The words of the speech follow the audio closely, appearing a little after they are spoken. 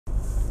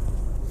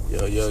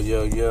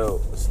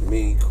Yo, it's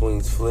me,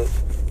 Queenzflip.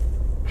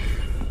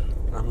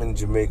 I'm in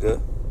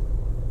Jamaica.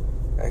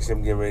 Actually,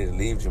 I'm getting ready to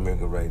leave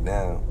Jamaica right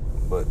now,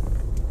 but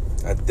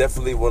I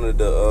definitely wanted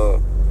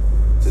to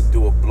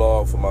do a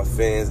blog for my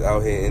fans out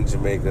here in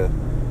Jamaica,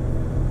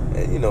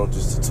 and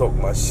just to talk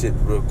my shit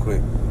real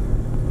quick.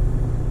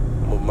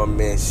 I'm with my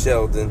man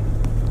Sheldon.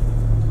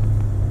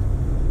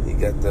 He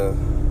got the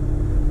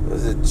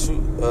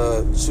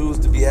choose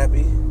to be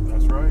happy.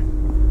 That's right.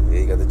 Yeah,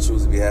 you got to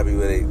choose to be happy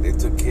where they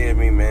took care of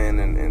me, man,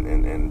 and him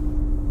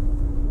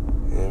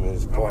and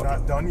his partner. We're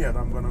not done yet.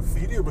 I'm gonna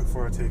feed you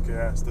before I take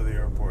your ass to the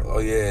airport. Oh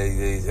yeah,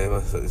 he's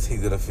gonna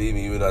feed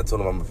me. Even though I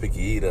told him I'm a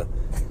picky eater.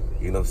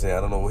 You know what I'm saying?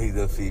 I don't know what he's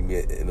gonna feed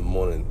me in the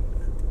morning.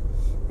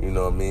 You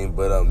know what I mean?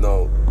 But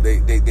no,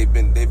 they've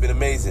been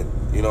amazing.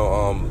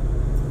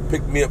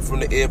 Picked me up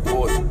from the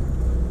airport,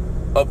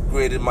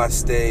 upgraded my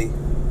stay,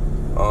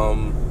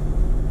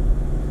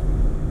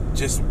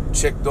 just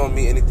checked on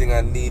me, anything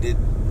I needed.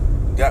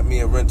 Got me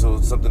a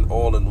rental, something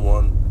all in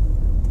one.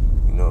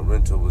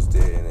 Rental was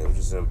there, and it was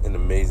just an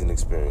amazing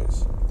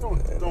experience.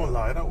 Don't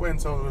lie. That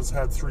rental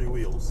had 3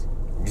 wheels.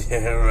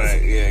 Yeah,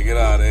 right. Yeah, get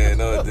out of here.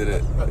 No, it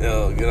didn't.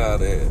 Yo, get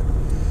out of here.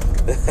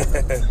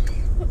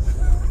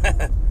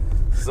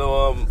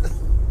 So,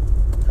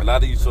 a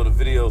lot of you saw the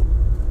video.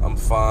 I'm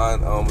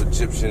fine with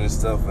Gyptian and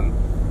stuff, and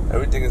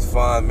everything is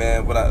fine,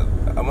 man. But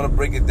I'm gonna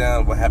break it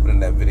down what happened in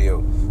that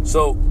video.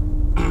 So,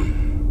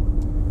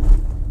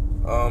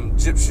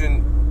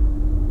 Gyptian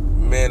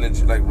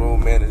manager, like road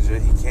manager,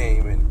 he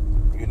came and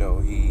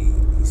he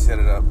set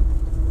it up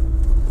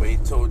where he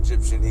told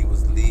Gyptian he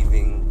was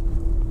leaving.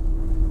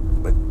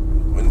 But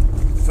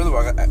first of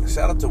all,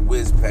 shout out to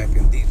Wizpack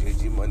and DJ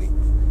G Money,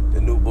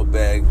 the new book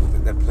bag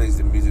that plays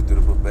the music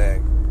through the book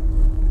bag.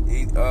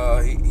 He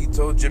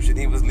told Gyptian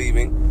he was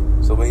leaving.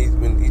 So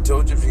when he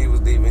told Gyptian he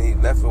was leaving, he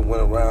left and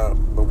went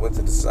around, but went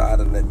to the side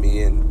and let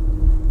me in.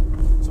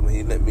 So when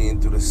he let me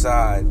in through the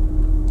side,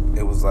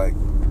 it was like,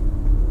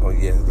 oh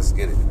yeah, let's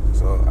get it.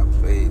 So I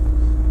played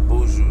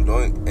Boujou,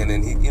 and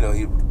then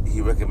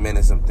he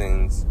recommended some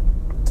things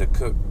to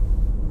cook.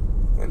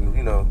 And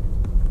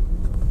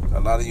a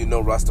lot of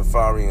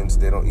Rastafarians,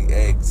 they don't eat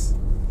eggs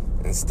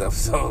and stuff.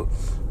 So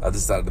I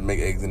decided to make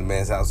eggs in the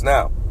man's house.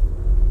 Now,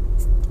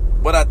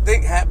 what I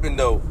think happened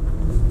though,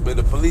 with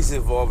the police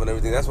involved and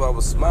everything, that's why I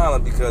was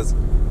smiling, because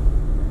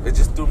it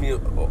just threw me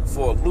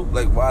for a loop,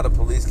 like why the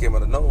police came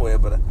out of nowhere.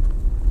 But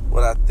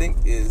what I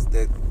think is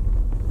that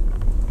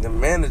the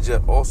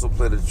manager also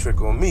played a trick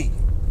on me,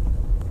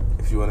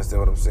 if you understand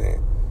what I'm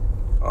saying.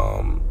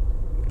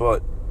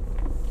 But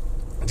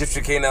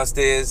Gyptian came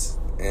downstairs,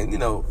 and we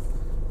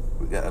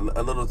got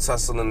a little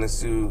tussle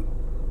ensued.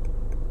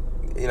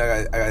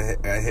 I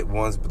got hit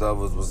once, but the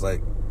others was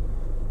like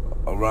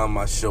around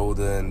my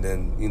shoulder, and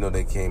then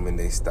they came and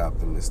they stopped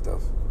him and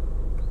stuff.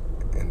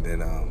 And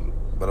then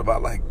but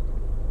about like,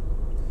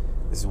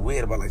 it's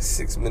weird, about like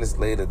 6 minutes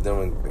later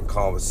during the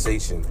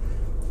conversation,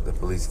 the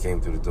police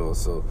came through the door.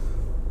 So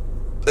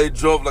they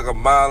drove like a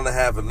mile and a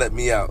half and let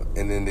me out,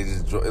 and then they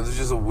just drove. It was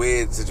just a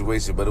weird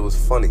situation, but it was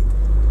funny.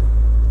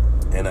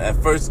 And at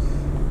first,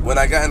 when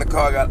I got in the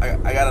car,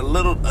 I got a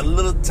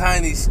little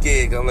tiny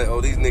scared. I'm like, oh,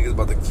 these niggas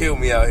about to kill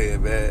me out here,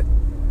 man.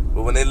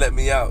 But when they let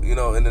me out,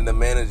 and then the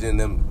manager and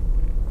them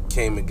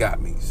came and got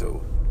me.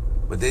 So,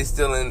 but they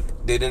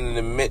didn't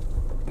admit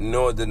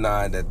nor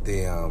deny that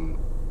they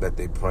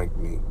pranked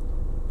me,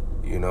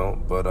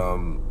 But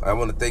I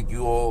want to thank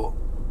you all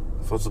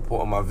for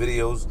supporting my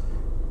videos.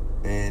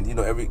 And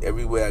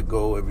everywhere I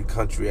go, every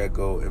country I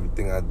go,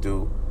 everything I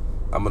do,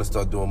 I'm gonna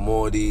start doing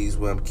more of these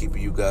where I'm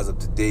keeping you guys up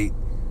to date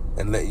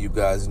and letting you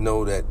guys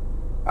know that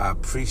I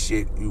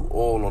appreciate you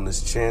all on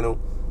this channel.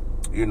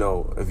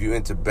 If you're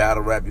into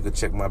battle rap, you can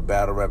check my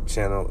battle rap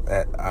channel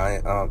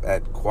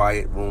at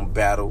Quiet Room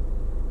Battle.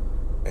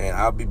 And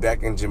I'll be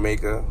back in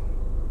Jamaica.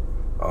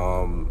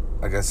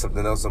 I got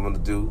something else I'm gonna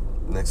do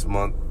next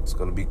month. It's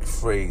gonna be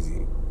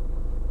crazy.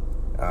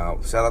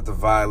 Shout out to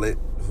Violet,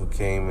 who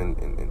came and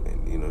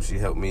she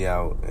helped me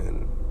out,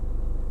 and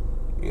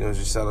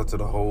just shout out to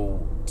the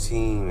whole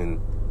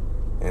team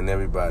and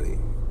everybody,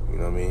 you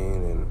know what I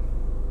mean? And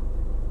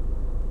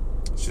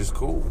it's just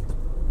cool.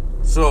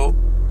 So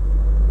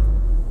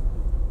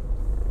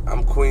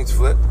I'm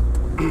Queenzflip.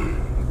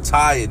 I'm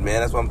tired,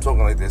 man. That's why I'm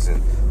talking like this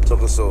and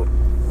talking so.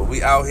 But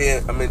we out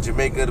here. I'm in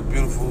Jamaica, the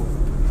beautiful.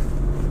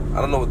 I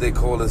don't know what they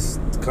call this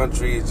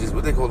country. It's just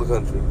what they call the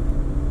country.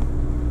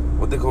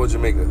 What they call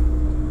Jamaica.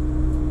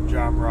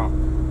 Jam Rock.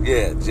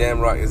 Yeah, Jam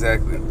Rock,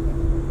 exactly.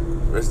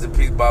 Rest in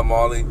peace, Bob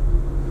Marley.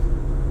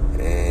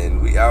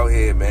 And we out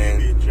here, man.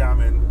 We be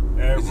jamming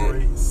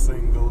every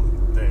single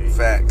day.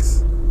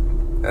 Facts.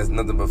 That's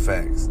nothing but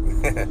facts.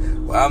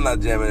 Well, I'm not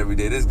jamming every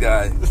day. This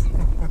guy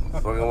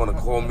fucking want to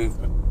call me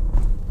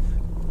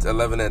at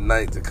 11 at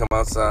night to come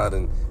outside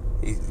and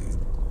he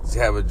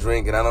have a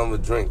drink, and I don't have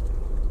a drink.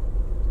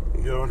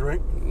 You don't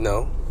drink?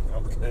 No.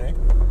 Okay.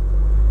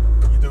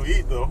 You do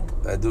eat, though?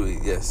 I do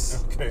eat,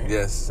 yes. Okay.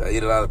 Yes, I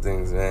eat a lot of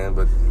things, man.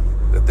 But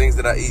the things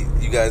that I eat,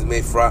 you guys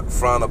may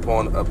frown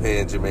upon up here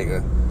in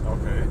Jamaica.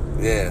 Okay.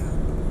 Yeah.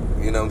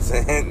 You know what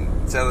I'm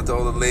saying? Shout out to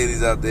all the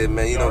ladies out there,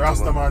 man. You know what I'm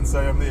Rasta man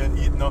say I'm there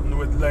eat nothing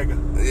with leg.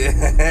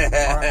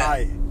 Yeah. Or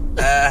eye.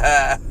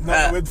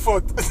 Nothing with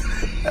foot.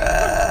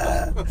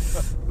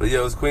 But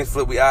yo, it's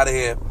Queenzflip. We out of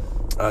here.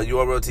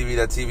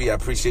 URLTV.tv. I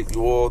appreciate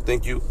you all.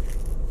 Thank you.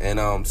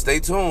 And stay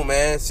tuned,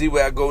 man. See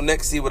where I go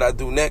next. See what I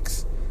do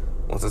next.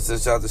 Once I said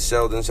shout out to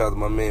Sheldon, shout out to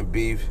my man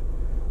Beef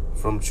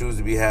from Choose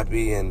to Be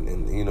Happy,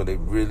 and you know, they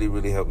really,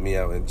 really helped me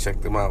out. And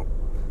check them out.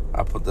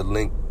 I put the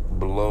link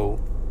below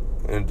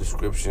in the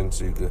description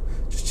so you could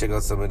just check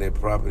out some of their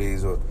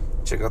properties or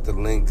check out the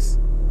links.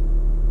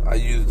 I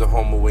use the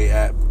HomeAway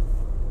app,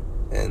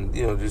 and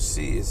you know, just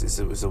see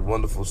it's a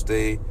wonderful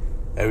stay.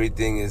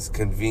 Everything is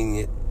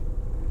convenient.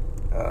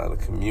 The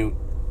commute,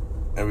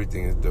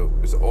 everything is dope.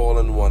 It's all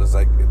in one. It's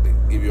like they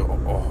give you a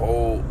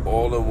whole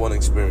all in one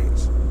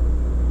experience.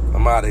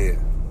 I'm out of here.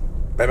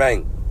 Bang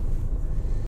bang.